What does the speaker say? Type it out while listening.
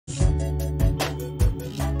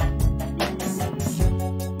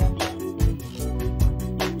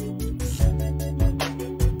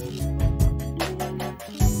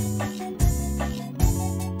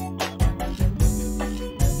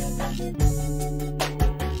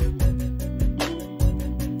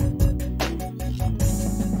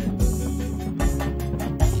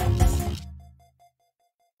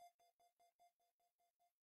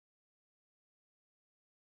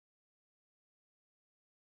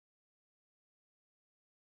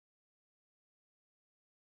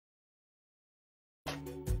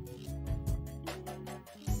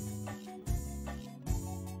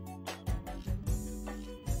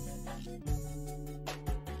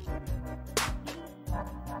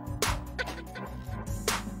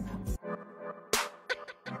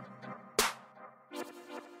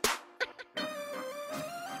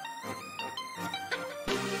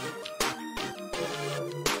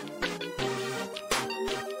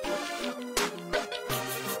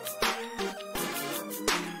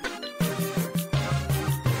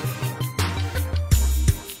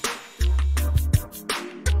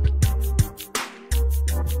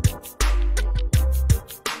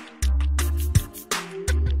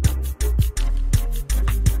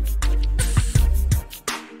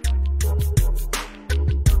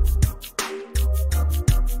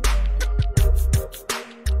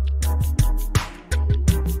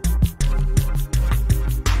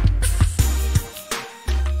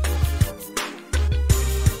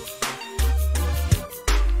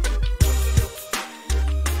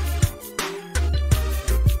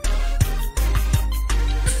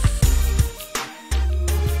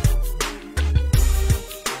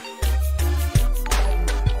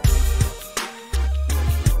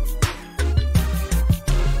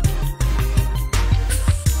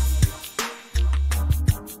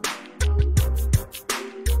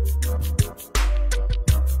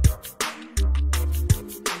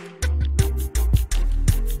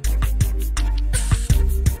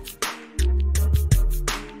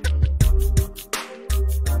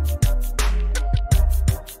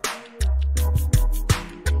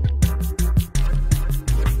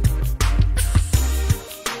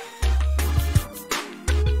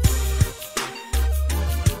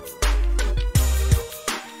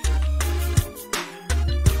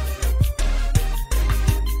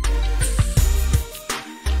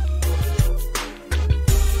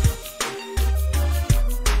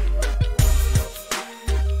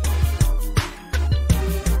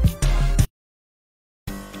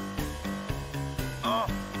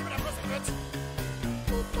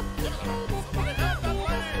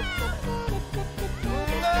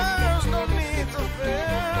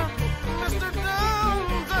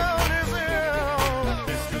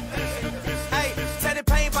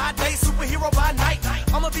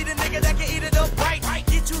be the nigga that can eat it up right.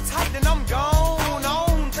 Get you tight and I'm gone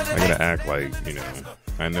on to the I gotta act like, you know,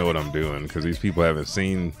 I know what I'm doing, because these people haven't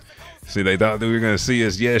seen. See, they thought that we were going to see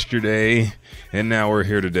us yesterday, and now we're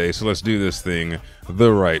here today. So let's do this thing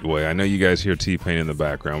the right way. I know you guys hear T-Pain in the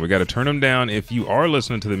background. We got to turn them down. If you are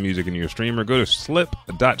listening to the music in your streamer, go to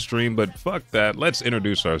slip.stream, but fuck that. Let's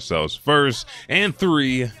introduce ourselves first. And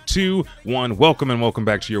 3, 2, 1. Welcome and welcome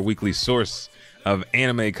back to your weekly source of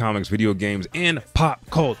anime, comics, video games, and pop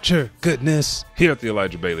culture goodness here at the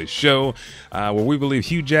Elijah Bailey Show, where we believe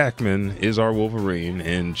Hugh Jackman is our Wolverine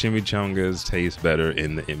and chimichangas taste better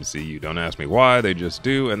in the MCU. Don't ask me why, they just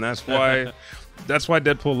do, and that's why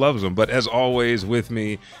Deadpool loves them. But as always with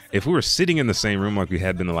me, if we were sitting in the same room like we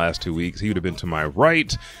had been the last 2 weeks, he would have been to my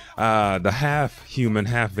right, the half human,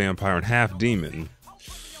 half vampire, and half demon.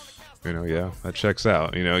 You know, yeah, that checks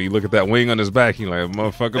out. You know, you look at that wing on his back, you're like,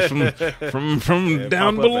 motherfucker from Yeah,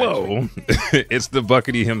 down below. It's the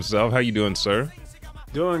Buckety himself. How you doing, sir?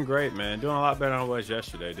 Doing great, man. Doing a lot better than I was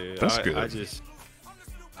yesterday, dude. That's good.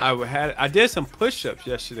 I did some push-ups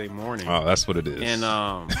yesterday morning. Oh, that's what it is. And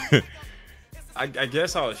I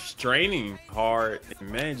guess I was straining hard, and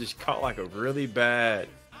man, it just caught like a really bad,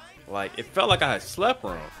 like it felt like I had slept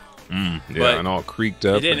wrong. Yeah, but and all creaked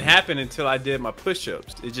up. It didn't happen until I did my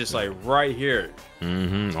push-ups. It's just like right here.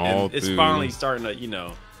 All it's through finally starting to, you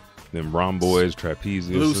know, them rhomboids,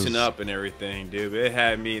 trapezius, loosen up and everything, dude. It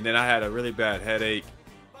had me. Then I had a really bad headache.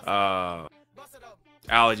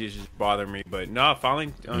 Allergies just bothering me, but no,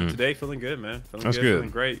 finally today feeling good, man. That's good. Feeling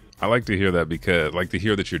great. I like to hear that, because like to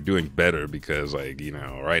hear that you're doing better, because like, you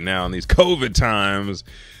know, right now in these COVID times,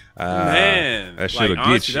 man, that like, shit'll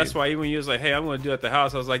honestly, get you. that's why even when you was like, hey, I'm gonna do it at the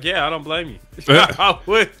house, I was like, yeah, I don't blame you. I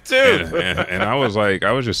would too. and I was like,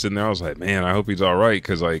 I was just sitting there, I was like, man, I hope he's all right,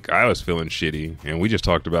 because like I was feeling shitty, and we just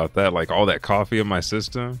talked about that, like all that coffee in my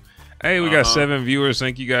system. Hey, we got 7 viewers.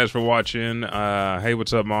 Thank you guys for watching. Hey,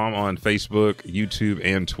 what's up, Mom? On Facebook, YouTube,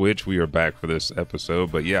 and Twitch. We are back for this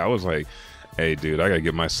episode. But yeah, I was like, hey, dude, I got to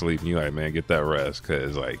get my sleep. And you like, man, get that rest.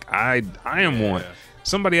 Because like, I am one.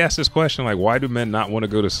 Somebody asked this question, like, why do men not want to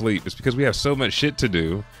go to sleep? It's because we have so much shit to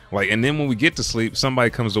do. Like, and then when we get to sleep, somebody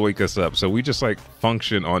comes to wake us up. So we just like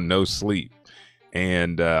function on no sleep.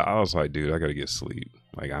 And I was like, dude, I got to get sleep.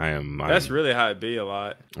 Like, That's really how it be a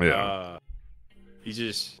lot. Yeah.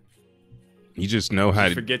 You just know how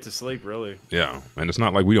to forget to sleep, really. Yeah, and it's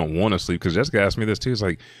not like we don't want to sleep, because Jessica asked me this too. It's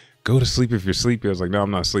like, go to sleep if you're sleepy. I was like, no,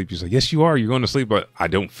 I'm not sleepy. She's like, yes, you are. You're going to sleep, but I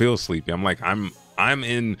don't feel sleepy. I'm like, I'm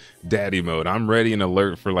in daddy mode. I'm ready and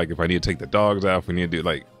alert for like if I need to take the dogs out, if we need to do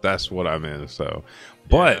like that's what I'm in. So,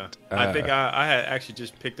 but I think I had actually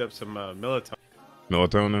just picked up some melatonin.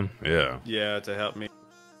 Melatonin, yeah, to help me.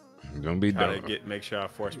 Don't be dumb. Make sure I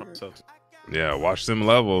force myself. Yeah, watch them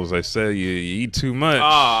levels. They say you eat too much.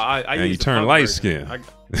 I you turn light skin.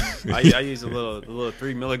 I use a little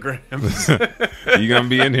 3 milligrams. You gonna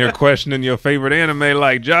be in here questioning your favorite anime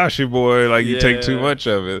like Joshy Boy, like you take too much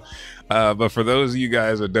of it. But for those of you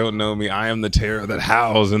guys that don't know me, I am the terror that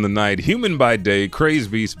howls in the night, human by day, crazed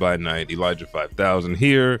beast by night, Elijah 5000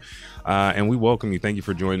 here. And we welcome you. Thank you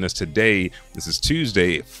for joining us today. This is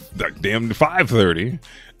Tuesday, damn 5:30.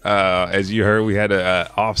 As you heard, we had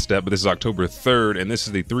a off step, but this is October 3rd, and this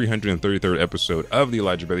is the 333rd episode of the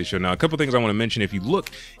Elijah Bailey Show. Now, a couple things I want to mention. If you look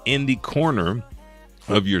in the corner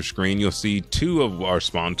of your screen, you'll see 2 of our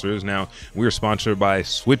sponsors. Now, we are sponsored by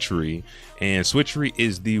Switchery, and Switchery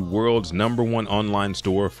is the world's #1 online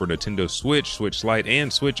store for Nintendo Switch, Switch Lite,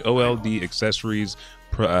 and Switch OLED accessories,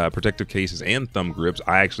 protective cases, and thumb grips.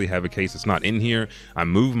 I actually have a case that's not in here. I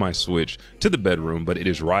moved my Switch to the bedroom, but it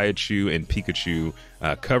is Raichu and Pikachu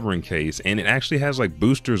covering case, and it actually has like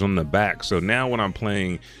boosters on the back. So now when I'm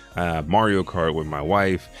playing Mario Kart with my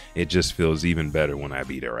wife, it just feels even better when I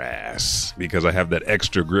beat her ass, because I have that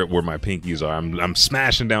extra grip where my pinkies are. I'm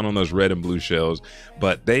smashing down on those red and blue shells.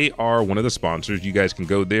 But they are one of the sponsors. You guys can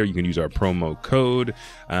go there. You can use our promo code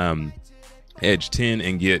Edge10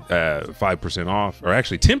 and get 5% off, or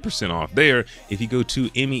actually 10% off there if you go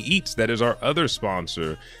to Emmy Eats. That is our other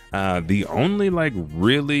sponsor, the only like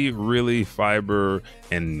really fiber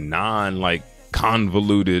and non like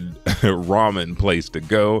convoluted ramen place to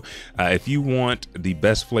go. If you want the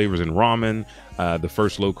best flavors in ramen, the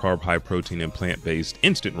first low carb, high protein, and plant-based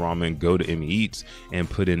instant ramen, go to Emmy Eats and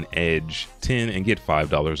put in Edge 10 and get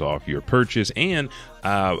 $5 off your purchase. And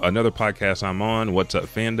another podcast I'm on, What's Up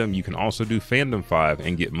Fandom, you can also do Fandom 5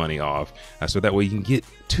 and get money off. So that way you can get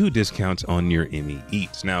 2 discounts on your Emmy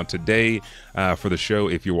Eats. Now today for the show,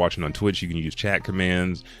 if you're watching on Twitch, you can use chat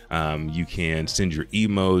commands. You can send your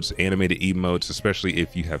emotes, animated emotes, especially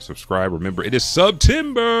if you have subscribed. Remember, it is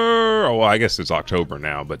September. Oh, well, I guess it's October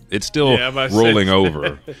now, but it's still rolling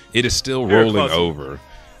over. It is still rolling closer. over.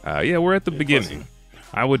 Yeah, we're at the beginning.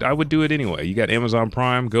 I would do it anyway. You got Amazon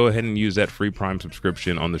Prime. Go ahead and use that free Prime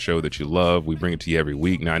subscription on the show that you love. We bring it to you every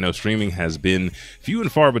week. Now, I know streaming has been few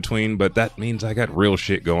and far between, but that means I got real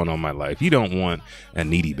shit going on in my life. You don't want a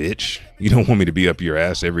needy bitch. You don't want me to be up your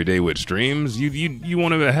ass every day with streams. You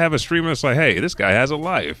want to have a streamer that's like, hey, this guy has a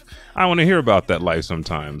life. I want to hear about that life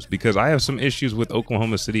sometimes because I have some issues with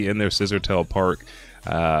Oklahoma City and their Scissortail Park.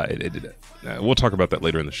 We'll talk about that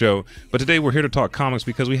later in the show. But today we're here to talk comics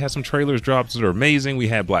because we had some trailers dropped that are amazing. We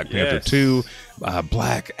had Black Panther 2.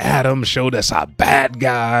 Balck Adam showed us a bad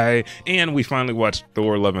guy. And we finally watched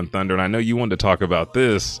Thor Love and Thunder. And I know you wanted to talk about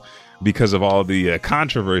this because of all the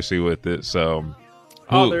controversy with it. So,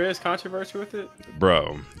 there is controversy with it?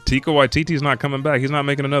 Bro, Taika Waititi's not coming back. He's not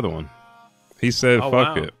making another one. He said,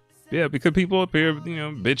 fuck it. Yeah, because people up here,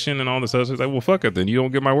 bitching and all this other stuff. It's like, well, fuck it, then you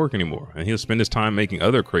don't get my work anymore. And he'll spend his time making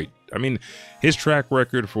other his track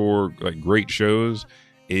record for like great shows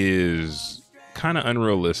is kind of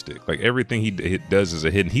unrealistic. Like everything he does is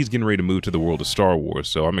a hit, and he's getting ready to move to the world of Star Wars.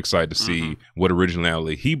 So I'm excited to see what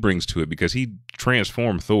originality he brings to it because he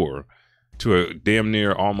transformed Thor to a damn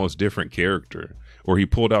near almost different character. Or he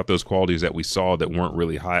pulled out those qualities that we saw that weren't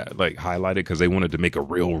really highlighted because they wanted to make a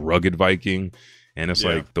real rugged Viking. And it's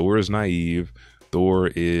like Thor is naive.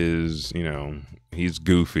 Thor is, he's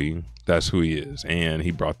goofy. That's who he is. And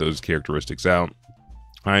he brought those characteristics out.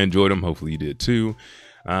 I enjoyed him. Hopefully you did too.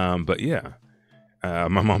 But yeah, my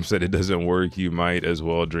mom said it doesn't work. You might as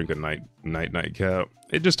well drink a nightcap.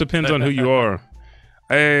 It just depends on who you are.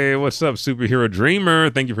 Hey, what's up, Superhero Dreamer?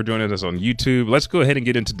 Thank you for joining us on YouTube. Let's go ahead and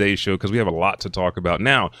get into today's show because we have a lot to talk about.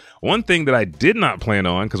 Now, one thing that I did not plan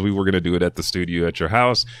on, because we were going to do it at the studio at your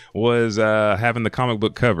house, was having the comic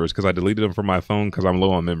book covers because I deleted them from my phone because I'm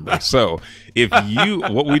low on memory. So,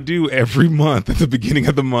 what we do every month, at the beginning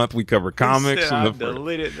of the month, we cover comics. I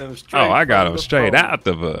deleted them straight. Oh, I got them straight out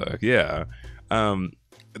the book. Yeah.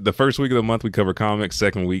 The first week of the month we cover comics.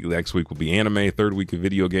 Second week, next week will be anime. Third week of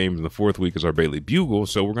video games, and the fourth week is our Bailey Bugle.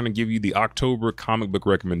 So we're going to give you the October comic book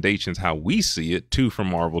recommendations, how we see it. 2 from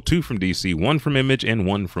Marvel, 2 from DC, 1 from Image, and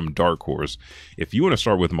 1 from Dark Horse. If you want to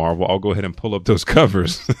start with Marvel, I'll go ahead and pull up those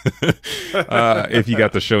covers. If you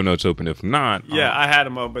got the show notes open. If not, I had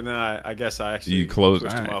them open, then I guess I actually closed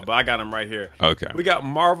them up, but I got them right here. Okay, we got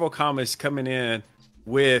Marvel Comics coming in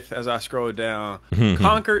with, as I scroll down,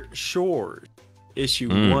 Conquered Shores. Issue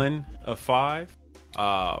 1 of 5,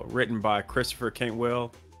 written by Christopher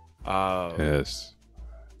Cantwell. Yes.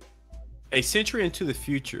 A century into the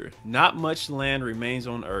future, not much land remains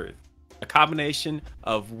on Earth. A combination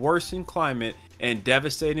of worsened climate and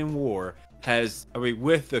devastating war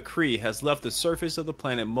with the Kree has left the surface of the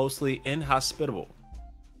planet mostly inhospitable.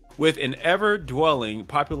 With an dwindling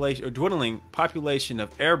population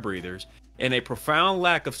of air breathers and a profound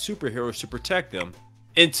lack of superheroes to protect them,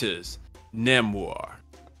 enters Namor,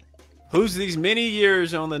 who's these many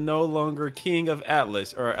years on the no longer king of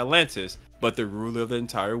Atlantis, but the ruler of the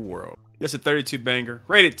entire world. It's a 32 banger,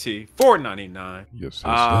 rated T, $4.99.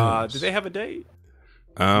 Yes. Do they have a date?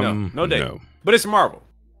 No date. No. But it's Marvel.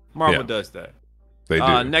 Marvel does that. They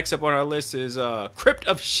do. Next up on our list is Crypt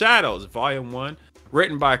of Shadows, Volume 1,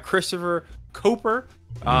 written by Christopher Cooper.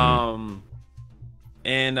 And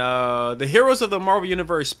the heroes of the Marvel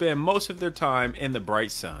Universe spend most of their time in the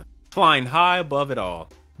bright sun, flying high above it all.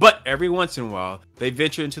 But every once in a while, they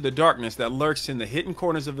venture into the darkness that lurks in the hidden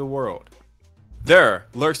corners of the world. There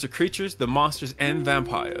lurks the creatures, the monsters, and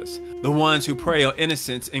vampires, the ones who prey on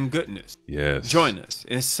innocence and goodness. Yes. Join us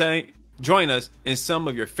in some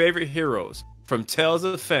of your favorite heroes, from Tales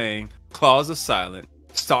of Fang, Claws of Silence,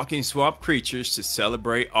 stalking swamp creatures to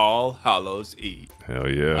celebrate All Hallows Eve. Hell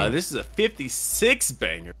yeah. This is a 56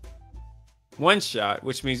 banger. One shot,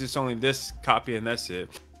 which means it's only this copy and that's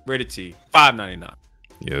it. Rated T, $5.99.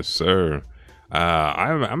 Yes, sir.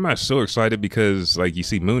 I'm so excited because, like, you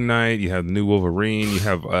see Moon Knight, you have the new Wolverine, you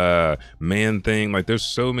have Man-Thing. Like, there's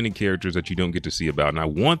so many characters that you don't get to see about. And I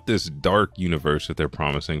want this dark universe that they're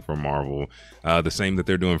promising for Marvel, the same that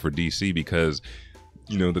they're doing for DC, because,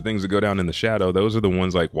 the things that go down in the shadow, those are the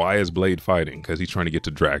ones like, why is Blade fighting? Because he's trying to get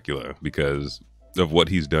to Dracula because of what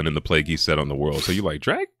he's done in the plague he set on the world. So you're like,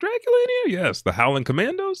 Dracula in here? Yes. The Howling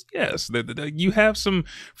Commandos? Yes. You have some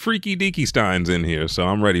freaky deaky steins in here, so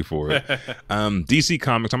I'm ready for it. DC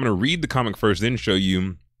Comics, I'm going to read the comic first, then show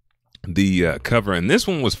you the cover. And this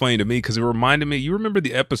one was funny to me because it reminded me, you remember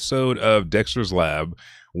the episode of Dexter's Lab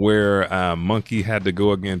where Monkey had to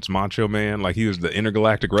go against Macho Man, like he was the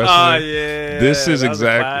intergalactic wrestler. Oh yeah, this is that was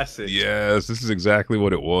a classic. yes, this is exactly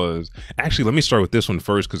what it was. Actually, let me start with this one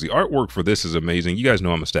first because the artwork for this is amazing. You guys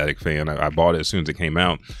know I'm a Static fan. I bought it as soon as it came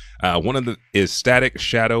out. One of the is Static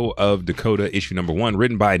Shadow of Dakota issue #1,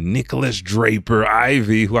 written by Nicholas Draper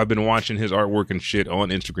Ivy, who I've been watching his artwork and shit on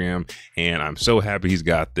Instagram, and I'm so happy he's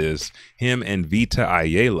got this. Him and Vita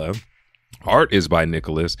Ayala. Art is by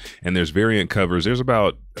Nicholas, and there's variant covers. There's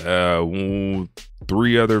about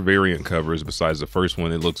 3 other variant covers besides the first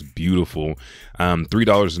one. It looks beautiful.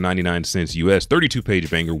 $3.99 US, 32-page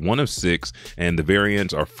banger, 1 of 6, and the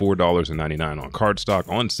variants are $4.99 on cardstock.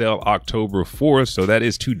 On sale October 4th, so that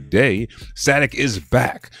is today. Static is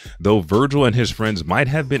back. Though Virgil and his friends might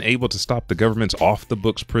have been able to stop the government's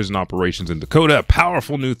off-the-books prison operations in Dakota, a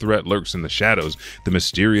powerful new threat lurks in the shadows. The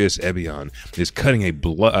mysterious Ebion is cutting a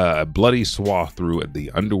bloody swath through the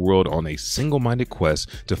underworld on a single-minded quest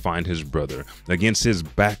to find his brother. Against his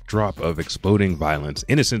backdrop of exploding violence,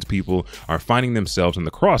 innocent people are finding themselves in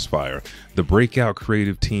the crossfire. The breakout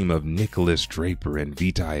creative team of Nicholas Draper and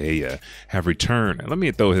Vita Ayala have returned. Let me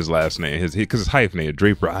throw his last name, because it's hyphenated.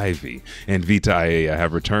 Draper Ivy and Vita Ayala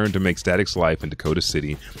have returned to make Static's life in Dakota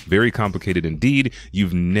City very complicated indeed.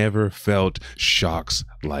 You've never felt shocks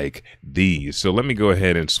like these. So let me go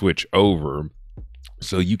ahead and switch over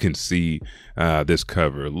so you can see this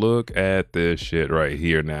cover. Look at this shit right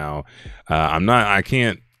here now. I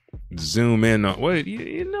can't zoom in on, wait,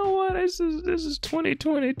 you know what? This is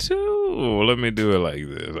 2022. Let me do it like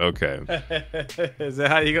this. Okay. Is that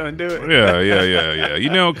how you gonna do it? Yeah. You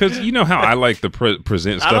know, because you know how I like to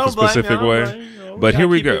present stuff a specific way. But here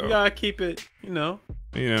we go. You gotta keep it, you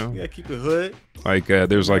gotta keep it hood. Like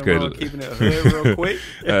there's like keeping it hood real quick.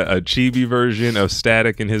 a chibi version of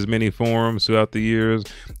Static in his many forms throughout the years,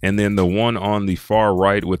 and then the one on the far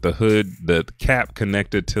right with the hood, the cap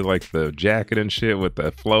connected to like the jacket and shit with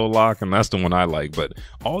the flow lock, and that's the one I like. But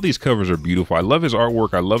all these covers are beautiful. I love his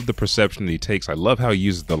artwork. I love the perception that he takes. I love how he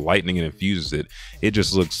uses the lightning and infuses it. It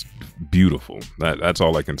just looks beautiful. That's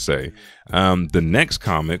all I can say. The next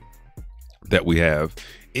comic that we have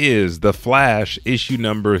is The Flash, issue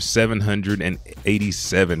number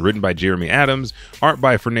 787, written by Jeremy Adams, art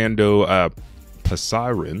by Fernando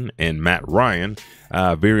Pasarin and Matt Ryan,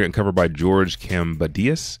 variant cover by George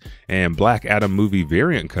Cambadias, and Balck Adam movie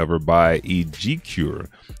variant cover by Ejicure.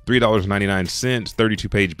 $3.99,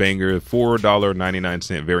 32-page banger,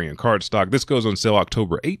 $4.99 variant cardstock. This goes on sale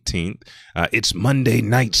October 18th. It's Monday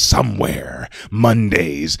night somewhere.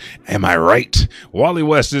 Mondays, am I right? Wally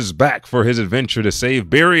West is back for his adventure to save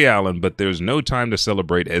Barry Allen, but there's no time to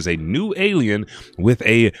celebrate as a new alien with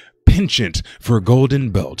a penchant for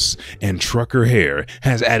golden belts and trucker hair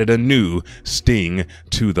has added a new sting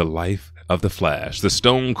to the life of the Flash. The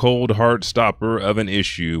stone cold heart stopper of an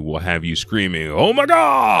issue will have you screaming, "Oh my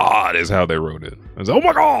God," is how they wrote it. It's, "Oh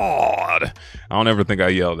my God." I don't ever think I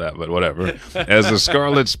yelled that, but whatever. As the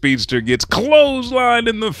Scarlet Speedster gets clotheslined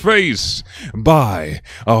in the face by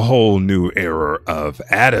a whole new era of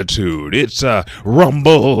attitude. It's a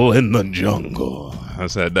rumble in the jungle. I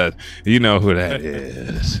said that. You know who that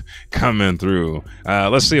is coming through.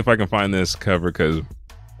 Let's see if I can find this cover because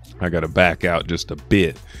I got to back out just a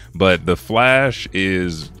bit. But the Flash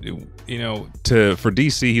is, you know, for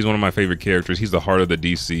DC, he's one of my favorite characters. He's the heart of the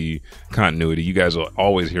DC continuity. You guys will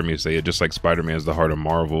always hear me say it, just like Spider-Man is the heart of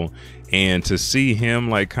Marvel. And to see him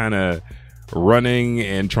like kind of running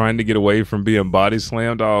and trying to get away from being body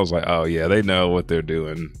slammed, I was like, oh yeah, they know what they're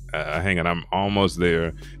doing. Hang on, I'm almost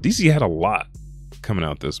there. DC had a lot coming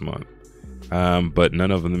out this month, but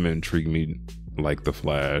none of them intrigue me like the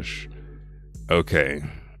Flash. Okay.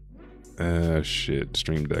 Shit,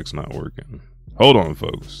 Stream Deck's not working. Hold on,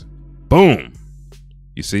 folks. Boom.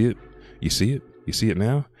 You see it? You see it? You see it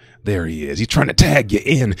now? There he is. He's trying to tag you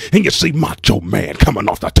in, and you see Macho Man coming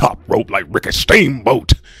off the top rope like Ricky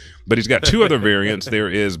Steamboat. But he's got 2 other variants. There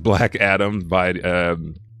is Balck Adam by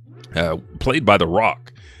played by The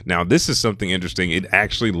Rock. Now, this is something interesting. It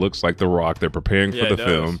actually looks like The Rock. They're preparing for the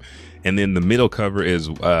film. And then the middle cover is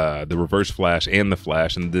the Reverse Flash and the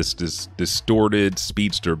Flash and this distorted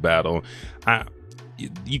speedster battle.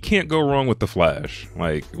 You can't go wrong with the Flash.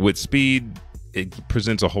 Like, with speed, it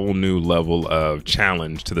presents a whole new level of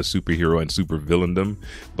challenge to the superhero and supervillaindom.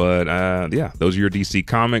 But yeah, those are your DC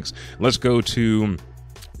comics. Let's go to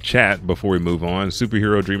chat before we move on.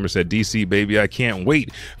 Superhero Dreamer said, DC baby, I can't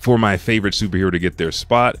wait for my favorite superhero to get their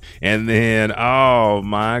spot. And then, oh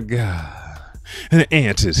my God, an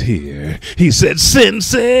ant is here. He said,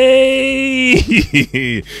 Sensei.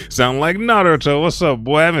 Sound like Naruto. What's up,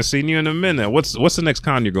 boy? I haven't seen you in a minute. What's the next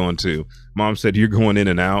con you're going to? Mom said you're going in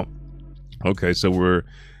and out. Okay, so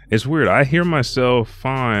it's weird. I hear myself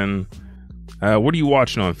fine. What are you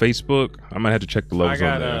watching on Facebook? I might have to check the levels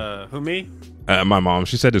on there. Who, me? My mom.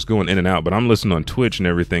 She said it's going in and out, but I'm listening on Twitch and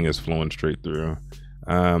everything is flowing straight through.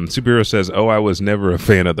 Superhero says, "Oh, I was never a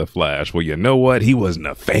fan of the Flash." Well, you know what? He wasn't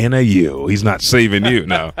a fan of you. He's not saving you.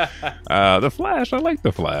 No, the Flash. I like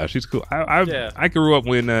the Flash. He's cool. I grew up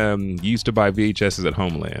when you used to buy VHSs at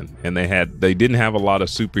Homeland, and they didn't have a lot of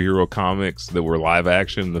superhero comics that were live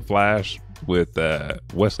action. The Flash with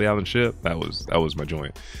Wesley Allen Shipp. That was my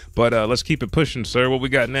joint. But let's keep it pushing, sir. What we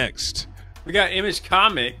got next? We got Image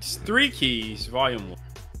Comics 3 Keys Volume 1,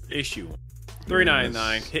 Issue 1,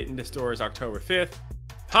 $3.99, hitting the stores October 5th.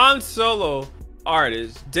 Han Solo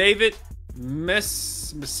artist David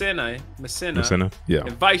Messina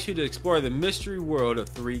invites you to explore the mystery world of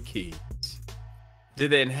 3 Keys. Did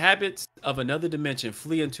the inhabitants of another dimension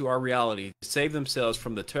flee into our reality to save themselves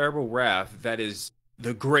from the terrible wrath that is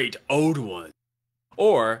the Great Old One,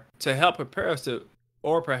 or to help prepare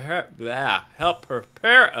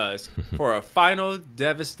us for a final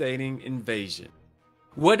devastating invasion?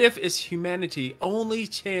 What if its humanity only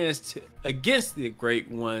chance against the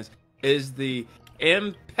Great Ones is the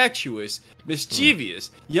impetuous,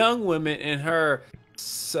 mischievous young woman and her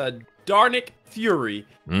sardonic fury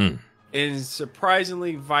and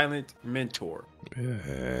surprisingly violent mentor?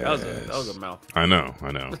 Yes. That was a mouthful. I know.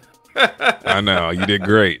 I know. You did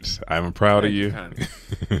great. I'm proud of you.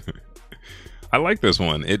 I like this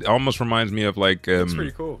one. It almost reminds me of like it's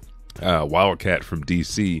pretty cool. Wildcat from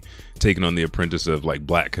DC taking on the apprentice of like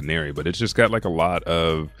Black Canary, but it's just got like a lot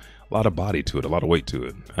of body to it, a lot of weight to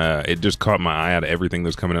it. It just caught my eye out of everything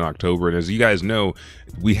that's coming in October. And as you guys know,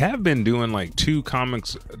 we have been doing like 2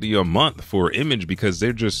 comics a month for Image, because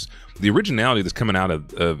they're just, the originality that's coming out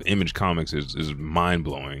of Image Comics is mind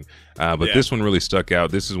blowing. But this one really stuck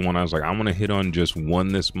out. This is one I was like, I want to hit on just one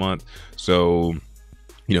this month. So,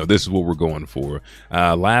 you know, this is what we're going for.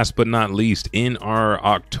 Last but not least, in our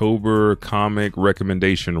October comic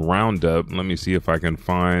recommendation roundup, let me see if I can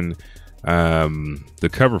find the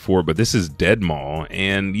cover for it, but this is Deadpoll,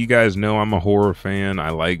 and you guys know I'm a horror fan.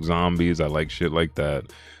 I like zombies, I like shit like that,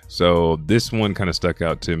 so this one kind of stuck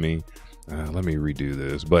out to me. Let me redo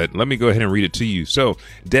this, but let me go ahead and read it to you. So,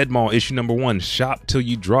 Deadpoll issue number 1, Shop Till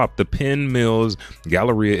You Drop. The Penn Mills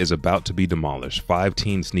Galleria is about to be demolished. 5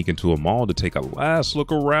 teens sneak into a mall to take a last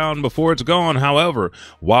look around before it's gone. However,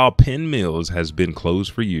 while Penn Mills has been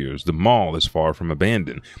closed for years, the mall is far from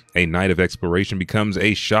abandoned. A night of exploration becomes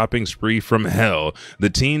a shopping spree from hell. The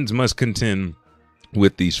teens must contend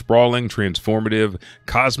with the sprawling, transformative,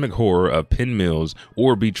 cosmic horror of Penn Mills,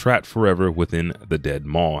 or be trapped forever within the dead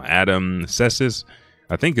mall. Adam Cessis,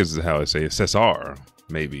 I think is how I say it, Cesar,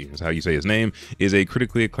 maybe is how you say his name, is a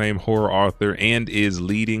critically acclaimed horror author and is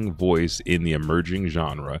leading voice in the emerging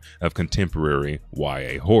genre of contemporary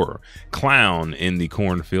YA horror. Clown in the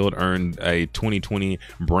Cornfield earned a 2020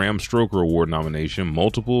 Bram Stoker Award nomination,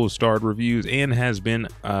 multiple starred reviews, and has been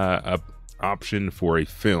a option for a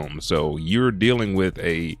film. So you're dealing with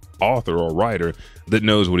a author or writer that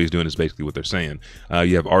knows what he's doing, is basically what they're saying.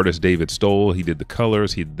 You have artist David Stoll. He did the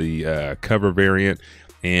colors, he did the cover variant,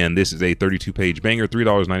 and this is a 32-page banger,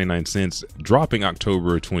 $3.99, dropping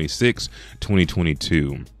October 26,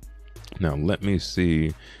 2022. Now let me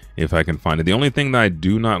see if I can find it. The only thing that I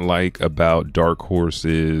do not like about Dark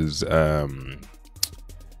Horse's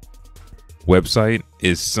website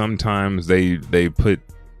is sometimes they put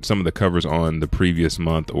some of the covers on the previous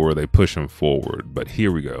month, or they push them forward. But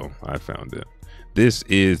here we go, I found it. This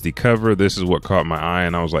is the cover. This is what caught my eye,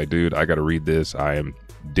 and I was like, dude, I gotta read this. I'm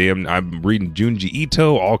reading Junji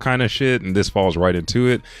Ito, all kind of shit, and this falls right into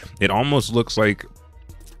it. It almost looks like,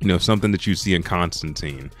 you know, something that you see in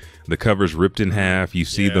Constantine. The cover's ripped in half. You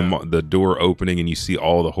see the door opening, and you see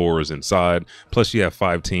all the horrors inside. Plus, you have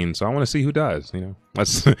 5 teens, so I want to see who dies. You know,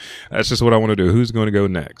 that's just what I want to do. Who's going to go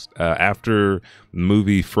next? After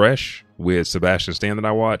movie Fresh with Sebastian Stan that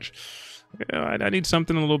I watch, you know, I need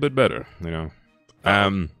something a little bit better. You know,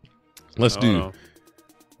 let's do.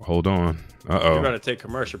 Hold on. You're about to take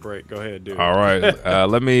commercial break. Go ahead, dude. All right.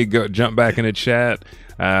 Let me jump back in the chat.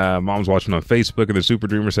 Mom's watching on Facebook, and the Super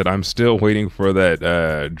Dreamer said, I'm still waiting for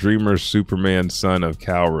that Dreamer Superman Son of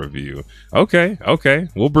Cal review. Okay.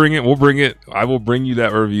 We'll bring it. I will bring you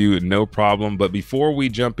that review, no problem. But before we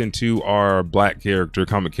jump into our black character,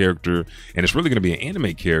 comic character, and it's really going to be an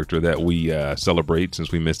anime character that we celebrate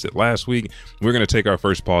since we missed it last week, we're going to take our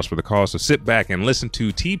first pause for the cause. So sit back and listen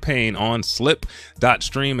to T-Pain on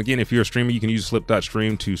slip.stream. Again, if you're a streaming Streaming. You can use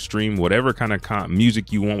Slip.stream to stream whatever kind of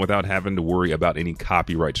music you want without having to worry about any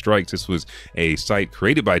copyright strikes. This was a site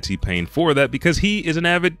created by T-Pain for that because he is an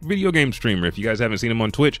avid video game streamer. If you guys haven't seen him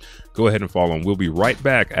on Twitch, go ahead and follow him. We'll be right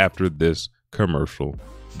back after this commercial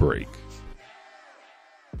break.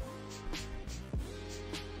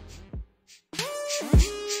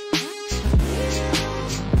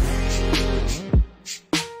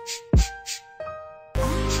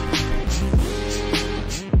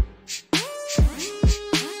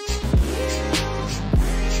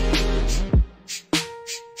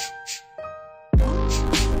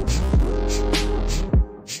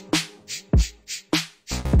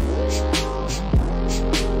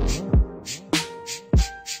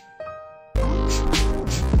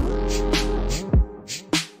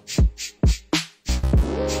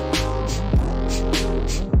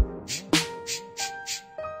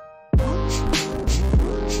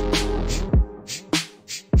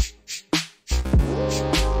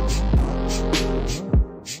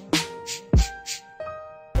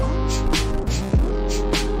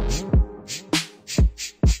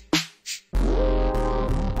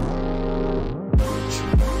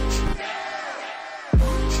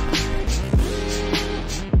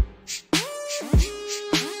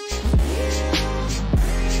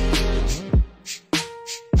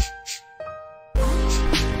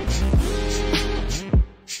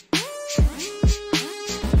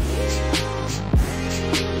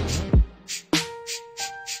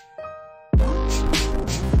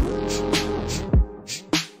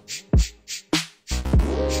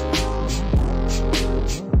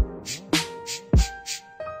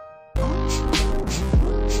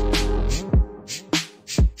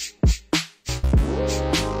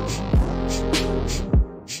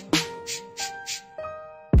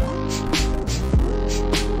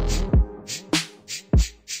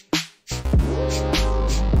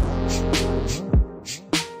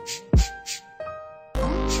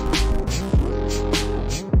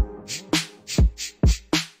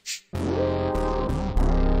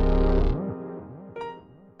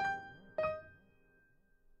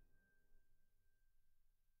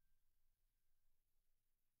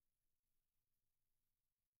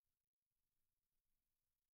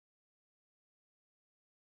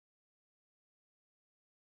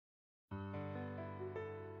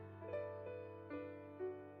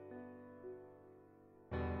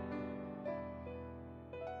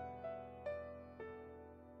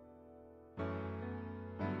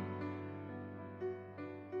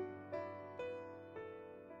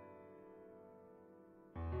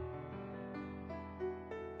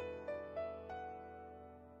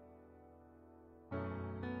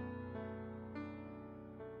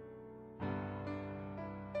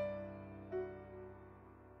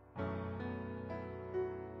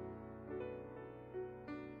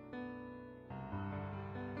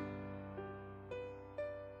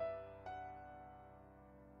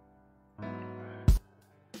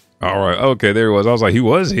 All right. Okay, there he was. I was like, he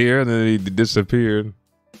was here, and then he disappeared.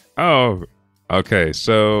 Oh, okay.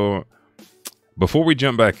 So before we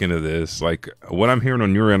jump back into this, like what I'm hearing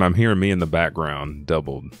on your end, I'm hearing me in the background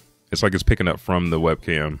doubled. It's like it's picking up from the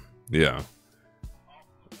webcam. Yeah.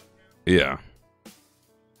 Yeah.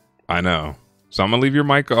 I know. So I'm gonna leave your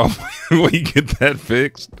mic off while you get that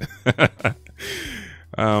fixed.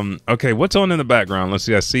 Okay, what's on in the background? Let's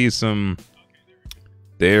see. I see some.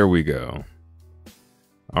 There we go.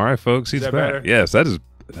 All right, folks, he's back. Better? Yes,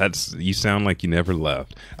 that's. You sound like you never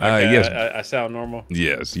left. Okay, yes, I sound normal.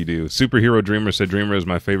 Yes, you do. Superhero Dreamer said Dreamer is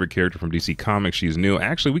my favorite character from DC Comics. She's new.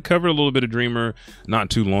 Actually, we covered a little bit of Dreamer not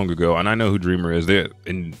too long ago, and I know who Dreamer is.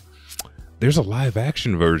 There's a live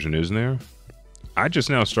action version, isn't there? I just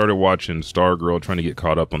now started watching Stargirl, trying to get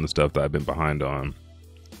caught up on the stuff that I've been behind on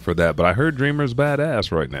for that. But I heard Dreamer's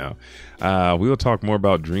badass right now. We will talk more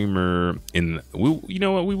about Dreamer you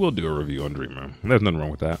know what? We will do a review on Dreamer. There's nothing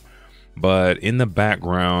wrong with that. But in the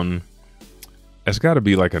background, it's got to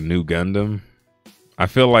be like a new Gundam. I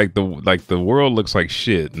feel like the world looks like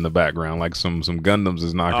shit in the background. Like some Gundams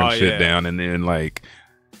is knocking shit down, and then like,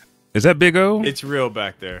 is that Big O? It's real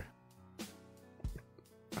back there.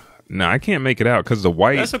 No, I can't make it out because the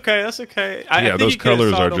white. That's okay. That's okay. I think those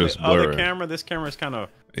colors are just blurry. This camera is kind of.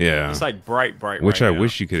 Yeah. It's like bright. Which right I now.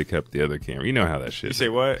 wish you could have kept the other camera. You know how that shit. You say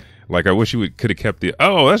what? Like I wish you could have kept the.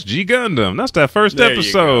 Oh, that's G Gundam. That's that first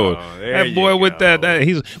episode. That boy with that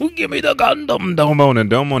he's give me the Gundam Domon, and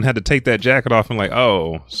Domon had to take that jacket off and like,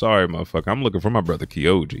 oh, sorry, motherfucker, I'm looking for my brother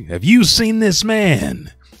Kyoji. Have you seen this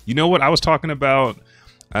man? You know what? I was talking about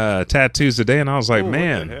tattoos today, and I was like,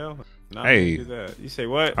 man. What the hell? No, hey, do that. You say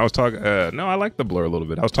what? I was talking. No, I like the blur a little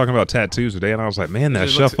bit. I was talking about tattoos today, and I was like, man, that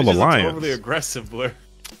shuffle of lions. Overly aggressive blur.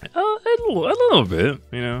 A little bit,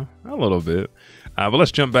 you know, a little bit. But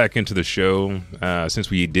let's jump back into the show since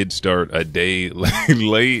we did start a day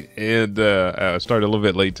late and started a little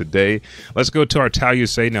bit late today. Let's go to our Tell You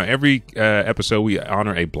Say. Now, every episode we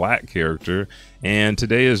honor a black character, and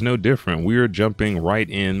today is no different. We're jumping right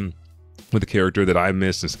in with a character that I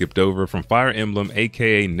missed and skipped over from Fire Emblem,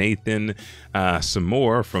 aka Nathan, some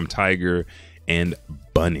more from Tiger and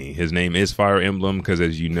Bunny. His name is Fire Emblem because,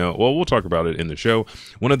 as you know, well, we'll talk about it in the show.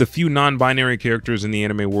 One of the few non-binary characters in the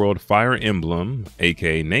anime world, Fire Emblem,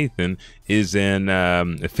 aka Nathan, is an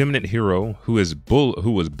effeminate hero who was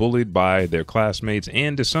bullied by their classmates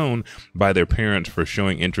and disowned by their parents for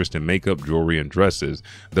showing interest in makeup, jewelry, and dresses.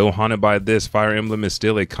 Though haunted by this, Fire Emblem is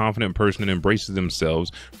still a confident person and embraces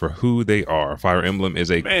themselves for who they are. Fire Emblem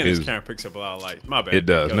is a man. This camera picks up a lot of light. My bad. It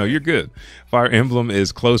does. No, you're good. Fire Emblem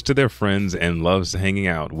is close to their friends and loves hanging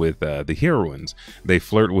out with the heroines. They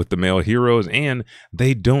flirt with the male heroes and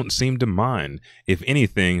they don't seem to mind. If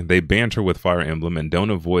anything, they banter with Fire Emblem and don't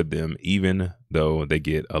avoid them, even though they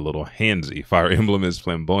get a little handsy. Fire Emblem is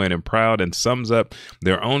flamboyant and proud and sums up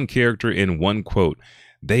their own character in one quote.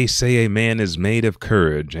 They say a man is made of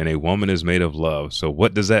courage and a woman is made of love. So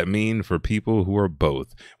what does that mean for people who are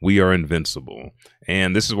both? We are invincible.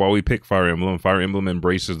 And this is why we pick Fire Emblem. Fire Emblem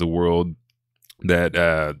embraces the world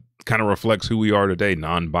that kind of reflects who we are today.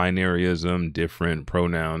 Non-binaryism, different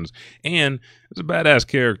pronouns, and it's a badass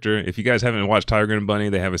character. If you guys haven't watched Tiger and Bunny,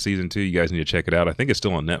 they have a season 2. You guys need to check it out. I think it's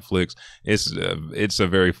still on Netflix. It's a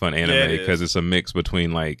very fun anime because it's a mix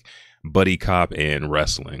between like buddy cop and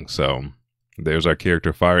wrestling. So there's our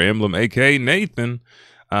character, Fire Emblem, aka Nathan.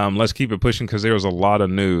 Let's keep it pushing because there was a lot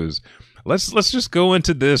of news. Let's just go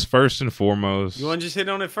into this first and foremost. You want to just hit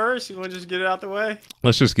on it first? You want to just get it out the way?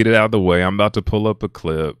 Let's just get it out of the way. I'm about to pull up a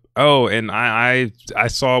clip. Oh, and I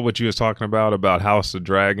saw what you was talking about House of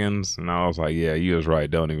Dragons, and I was like, yeah, you was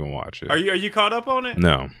right. Don't even watch it. Are you caught up on it?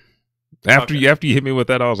 No. After you hit me with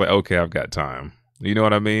that, I was like, okay, I've got time. You know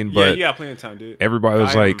what I mean? But yeah, you got plenty of time, dude. Everybody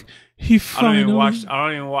was like, I don't even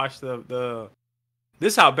watch the.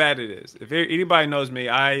 This is how bad it is. If anybody knows me,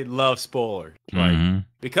 I love spoilers. Like,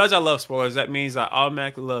 because I love spoilers, that means I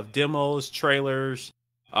automatically love demos, trailers,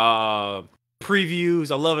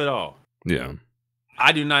 previews. I love it all. Yeah.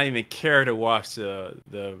 I do not even care to watch the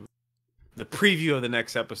preview of the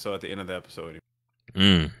next episode at the end of the episode.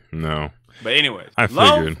 No. But anyways, I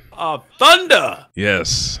figured. Love of Thunder.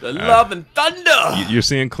 Yes. The Love and Thunder. You're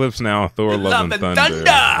seeing clips now. Thor, Love and Thunder.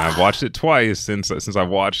 I've watched it twice since I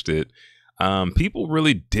watched it. People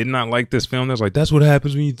really did not like this film. They're like, that's what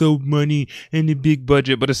happens when you throw money in the big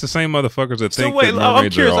budget. But it's the same motherfuckers that think that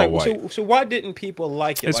mermaids are all white. So why didn't people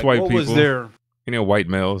like it? It's like, white what people. Was there? You know, white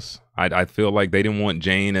males. I feel like they didn't want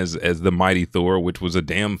Jane as the mighty Thor, which was a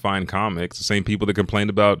damn fine comic. It's the same people that complained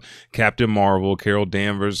about Captain Marvel, Carol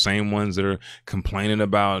Danvers, same ones that are complaining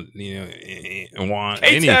about, you know,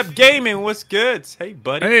 KTAB Gaming, what's good? Hey,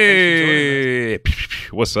 buddy. Hey,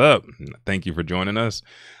 what's up? Thank you for joining us.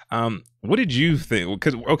 What did you think?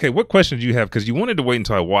 What question did you have? Because you wanted to wait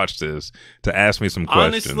until I watched this to ask me some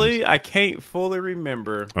questions. Honestly, I can't fully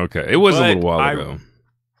remember. Okay, it was a little while ago.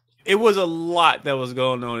 It was a lot that was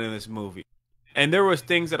going on in this movie, and there was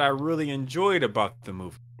things that I really enjoyed about the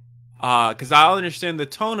movie. Because I understand the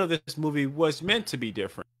tone of this movie was meant to be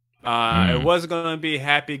different. It wasn't going to be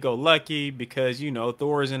happy-go-lucky because, you know,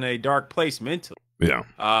 Thor is in a dark place mentally.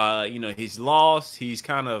 Yeah. You know, he's lost. He's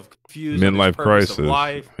kind of confused. Midlife crisis. Of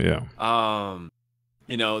life. Yeah.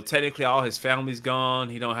 You know, technically all his family's gone.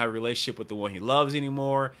 He don't have a relationship with the one he loves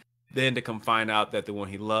anymore. Then to come find out that the one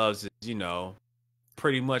he loves is, you know,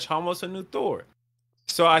 pretty much almost a new Thor.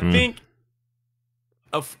 So I think,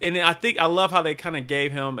 and I love how they kind of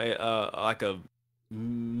gave him like a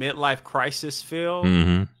midlife crisis feel.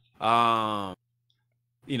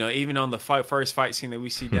 You know, even on the first fight scene that we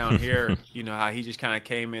see down here, you know, how he just kind of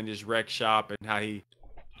came in, just wreck shop, and how I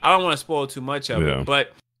don't want to spoil too much of it,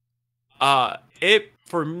 but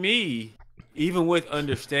for me, even with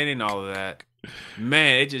understanding all of that,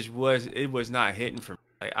 man, it was not hitting for me.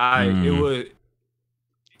 Like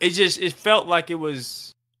it felt like it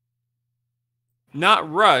was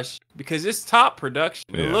not rushed because it's top production.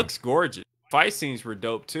 Yeah. It looks gorgeous. Fight scenes were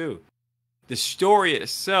dope too. The story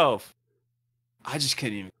itself, I just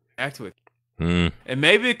couldn't even connect with it. And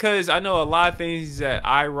maybe because I know a lot of things that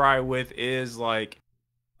I ride with is like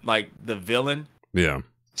the villain. Yeah.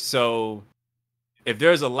 So if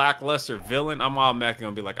there's a lackluster villain, I'm automatically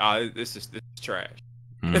gonna be like, oh, this is trash.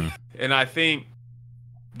 And I think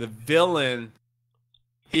the villain,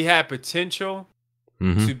 he had potential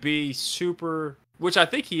to be super, which I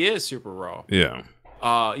think he is super raw. Yeah.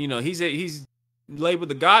 You know, he's labeled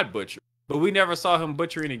the God Butcher, but we never saw him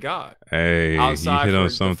butcher any god. Hey, outside you hit on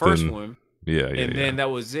for something. the first one. Yeah, And then that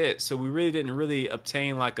was it. So we really didn't really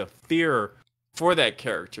obtain like a fear for that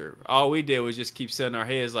character. All we did was just keep setting our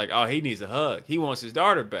heads like, oh, he needs a hug. He wants his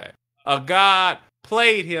daughter back. A god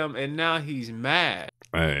played him, and now he's mad.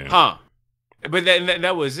 Hey. Huh? But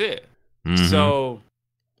that was it. Mm-hmm. So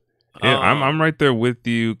yeah, I'm right there with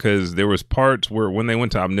you, because there was parts where when they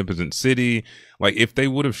went to Omnipotent City, like if they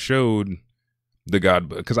would have showed the god,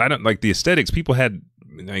 because I don't like the aesthetics. People had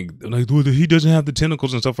like well, he doesn't have the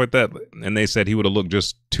tentacles and stuff like that, and they said he would have looked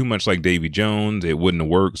just too much like Davy Jones. It wouldn't have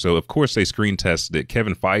worked. So of course they screen tested it.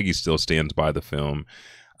 Kevin Feige still stands by the film.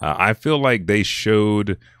 I feel like they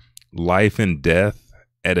showed life and death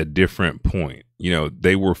at a different point. You know,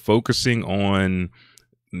 they were focusing on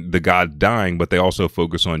the god dying, but they also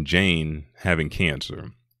focus on Jane having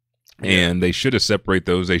cancer. And they should have separated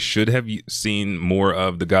those. They should have seen more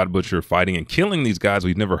of the God Butcher fighting and killing these guys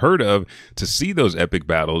we've never heard of to see those epic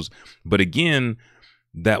battles. But again,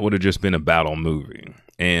 that would have just been a battle movie.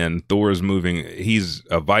 And Thor is moving. He's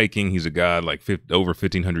a Viking. He's a god like over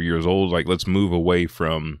 1,500 years old. Like, let's move away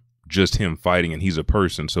from just him fighting, and he's a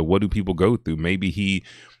person. So what do people go through? Maybe he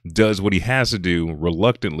does what he has to do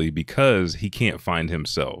reluctantly because he can't find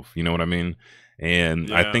himself. You know what I mean?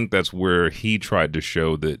 And I think that's where he tried to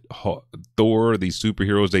show that Thor, these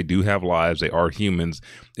superheroes, they do have lives. They are humans.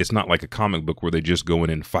 It's not like a comic book where they just go in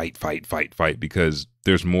and fight, because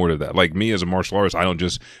there's more to that. Like me as a martial artist, I don't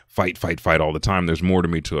just fight all the time. There's more to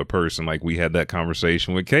me to a person. Like we had that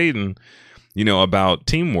conversation with Caden, you know, about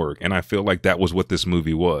teamwork. And I feel like that was what this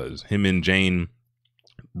movie was. Him and Jane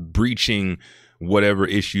breaching whatever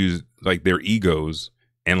issues, like their egos,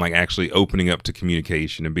 and like actually opening up to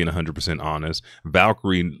communication and being 100% honest.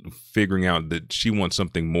 Valkyrie figuring out that she wants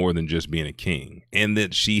something more than just being a king, and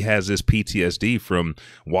that she has this PTSD from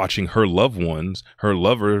watching her loved ones, her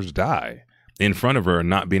lovers, die in front of her and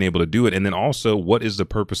not being able to do it. And then also, what is the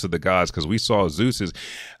purpose of the gods? Because we saw Zeus is,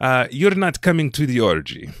 you're not coming to the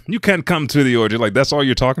orgy. You can't come to the orgy. Like that's all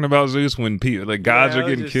you're talking about, Zeus, when people, like gods are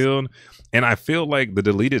getting killed. And I feel like the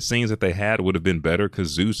deleted scenes that they had would have been better, because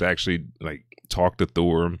Zeus actually like talked to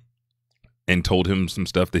Thor and told him some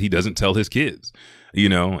stuff that he doesn't tell his kids, you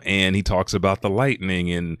know, and he talks about the lightning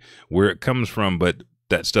and where it comes from, but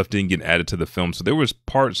that stuff didn't get added to the film. So there was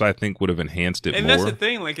parts I think would have enhanced it more. And that's the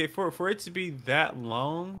thing, like for it to be that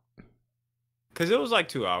long, because it was like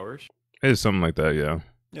 2 hours. It's something like that, yeah.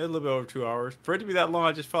 Yeah, a little bit over 2 hours. For it to be that long,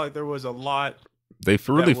 I just felt like there was a lot. They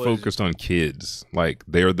really focused on kids. Like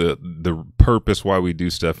they're the purpose why we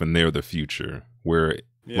do stuff, and they're the future. Where,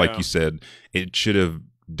 like you said, it should have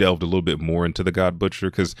delved a little bit more into the God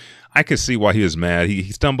Butcher, because I could see why he was mad.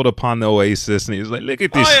 He stumbled upon the Oasis, and he was like, "Look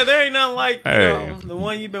at this! Oh yeah, there ain't nothing like you know, the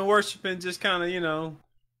one you've been worshiping, just kind of, you know,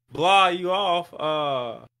 blah you off."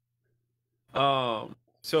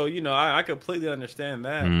 So you know, I completely understand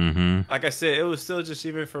that. Mm-hmm. Like I said, it was still just,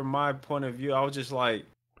 even from my point of view, I was just like,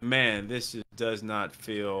 man, this just does not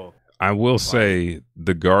feel. I will say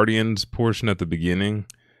the Guardians portion at the beginning,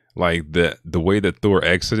 like the way that Thor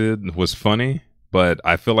exited was funny, but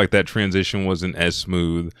I feel like that transition wasn't as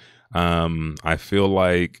smooth. I feel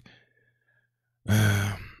like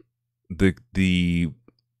the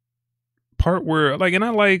part where like, and I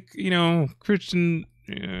like, you know, Christian.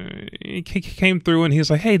 He came through and he was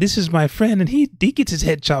like, "Hey, this is my friend," and he gets his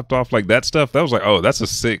head chopped off, like that stuff. That was like, oh, that's a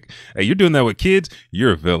sick. Hey, you're doing that with kids,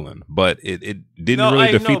 you're a villain. But it didn't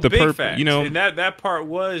really defeat the purpose, you know. And that part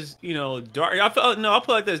was, you know, dark. I feel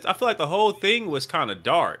like this. I feel like the whole thing was kind of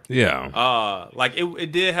dark. Yeah. Like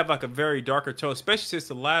it did have like a very darker tone, especially since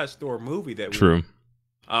the last Thor movie that True.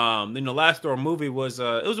 Then the last Thor movie was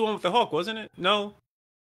it was the one with the Hulk, wasn't it? No.